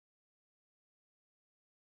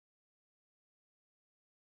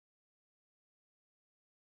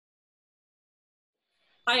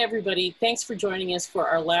Hi, everybody. Thanks for joining us for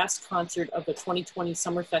our last concert of the 2020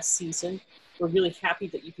 Summerfest season. We're really happy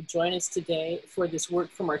that you could join us today for this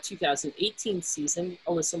work from our 2018 season,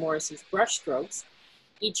 Alyssa Morris's Brushstrokes.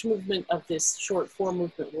 Each movement of this short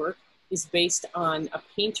four-movement work is based on a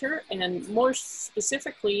painter, and more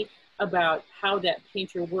specifically about how that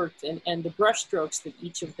painter worked and the brushstrokes that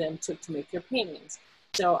each of them took to make their paintings.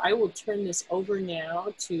 So I will turn this over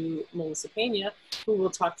now to Melissa Peña, who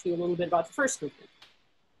will talk to you a little bit about the first movement.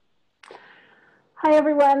 Hi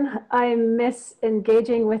everyone, I miss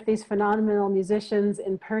engaging with these phenomenal musicians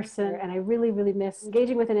in person, and I really miss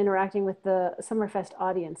engaging with and interacting with the Summerfest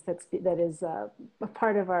audience that is a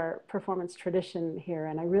part of our performance tradition here,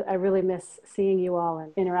 and I really miss seeing you all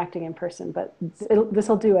and interacting in person, but this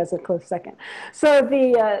will do as a close second. So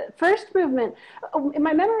the first movement,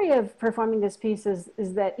 my memory of performing this piece is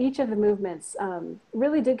that each of the movements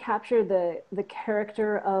really did capture the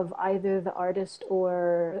character of either the artist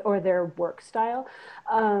or their work style.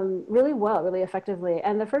 Really well, really effectively.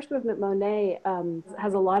 And the first movement, Monet,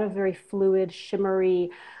 has a lot of very fluid,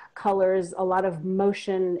 shimmery colors, a lot of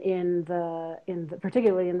motion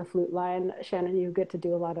particularly in the flute line. Shannon, you get to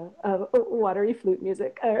do a lot of watery flute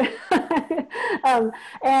music. And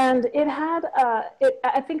it had,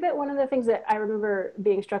 I think that one of the things that I remember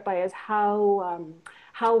being struck by is how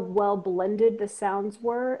well blended the sounds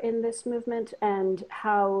were in this movement, and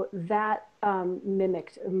how that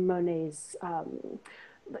mimicked Monet's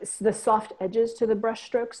the soft edges to the brush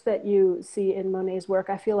strokes that you see in Monet's work.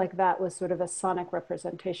 I feel like that was sort of a sonic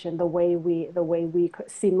representation, the way we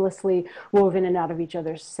seamlessly wove in and out of each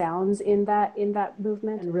other's sounds in that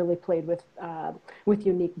movement, and really played with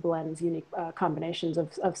unique blends, unique combinations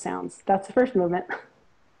of sounds. That's the first movement.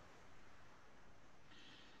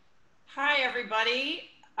 Hi, everybody.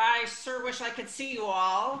 I sure wish I could see you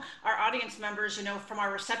all. Our audience members, you know, from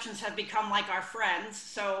our receptions have become like our friends.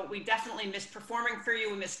 So we definitely miss performing for you.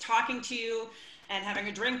 We miss talking to you and having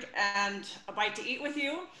a drink and a bite to eat with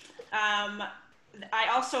you. I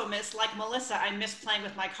also miss, like Melissa, I miss playing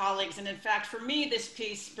with my colleagues. And in fact, for me, this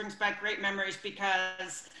piece brings back great memories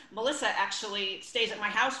because Melissa actually stays at my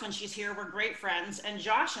house when she's here. We're great friends. And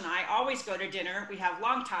Josh and I always go to dinner. We have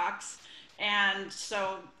long talks. And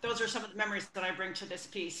so those are some of the memories that I bring to this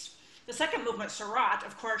piece. The second movement, Seurat,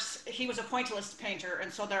 of course, he was a pointillist painter.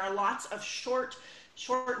 And so there are lots of short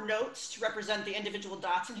notes to represent the individual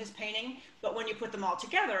dots in his painting. But when you put them all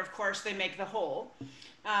together, of course, they make the whole.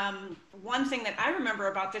 One thing that I remember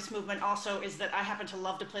about this movement also is that I happen to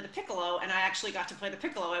love to play the piccolo, and I actually got to play the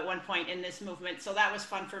piccolo at one point in this movement. So that was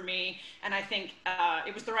fun for me. And I think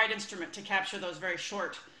it was the right instrument to capture those very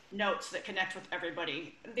short notes that connect with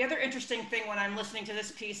everybody. The other interesting thing when I'm listening to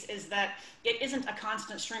this piece is that it isn't a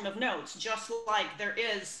constant stream of notes, just like there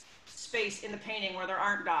is space in the painting where there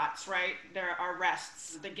aren't dots, right? There are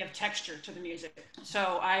rests that give texture to the music.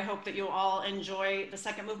 So I hope that you all enjoy the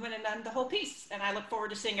second movement and then the whole piece. And I look forward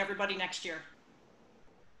to seeing everybody next year.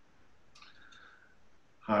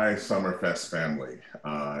 Hi, Summerfest family.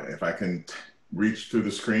 If I can reach through the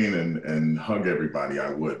screen and hug everybody, I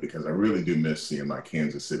would, because I really do miss seeing my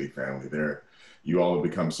Kansas City family there. You all have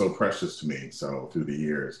become so precious to me through the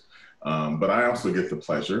years. But I also get the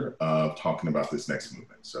pleasure of talking about this next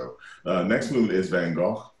movement. So next movement is Van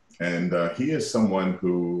Gogh, and he is someone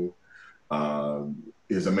who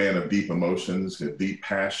is a man of deep emotions, deep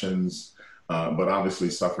passions, but obviously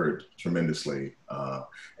suffered tremendously.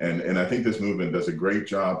 And I think this movement does a great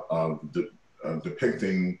job of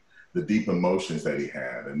depicting the deep emotions that he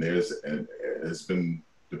had. And it's been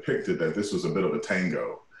depicted that this was a bit of a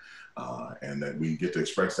tango, and that we get to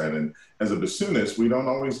express that. And as a bassoonist, we don't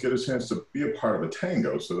always get a chance to be a part of a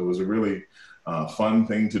tango. So it was a really fun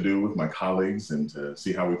thing to do with my colleagues, and to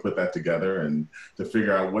see how we put that together and to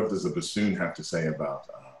figure out what does a bassoon have to say about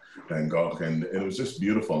Van Gogh. And it was just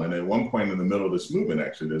beautiful. And at one point in the middle of this movement,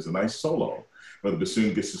 actually, there's a nice solo where the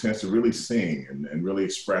bassoon gets a chance to really sing and really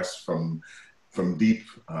express from deep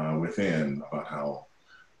within about how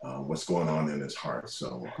what's going on in his heart.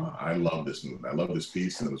 So I love this movement. I love this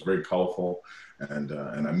piece, and it was very colorful. And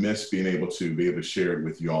I miss being able to share it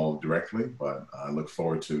with you all directly, but I look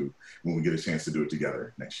forward to when we get a chance to do it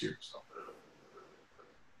together next year. So.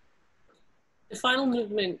 The final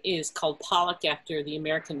movement is called Pollock, after the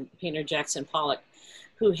American painter Jackson Pollock,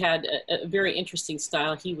 who had a very interesting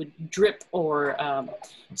style. He would drip or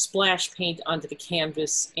splash paint onto the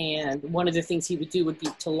canvas, and one of the things he would do would be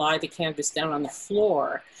to lie the canvas down on the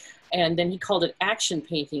floor. And then he called it action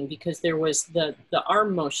painting, because there was the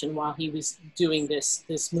arm motion while he was doing this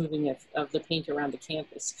moving of the paint around the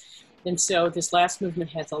canvas. And so this last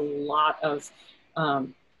movement has a lot of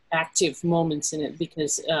active moments in it,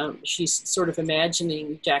 because she's sort of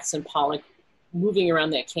imagining Jackson Pollock moving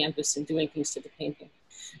around that canvas and doing things to the painting,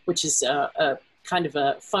 which is a kind of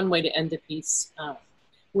a fun way to end the piece.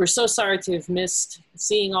 We're so sorry to have missed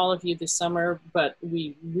seeing all of you this summer, but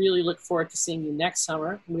we really look forward to seeing you next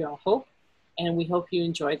summer, we all hope, and we hope you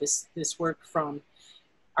enjoy this work from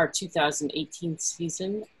our 2018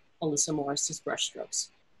 season, Alyssa Morris's Brushstrokes.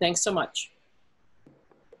 Thanks so much.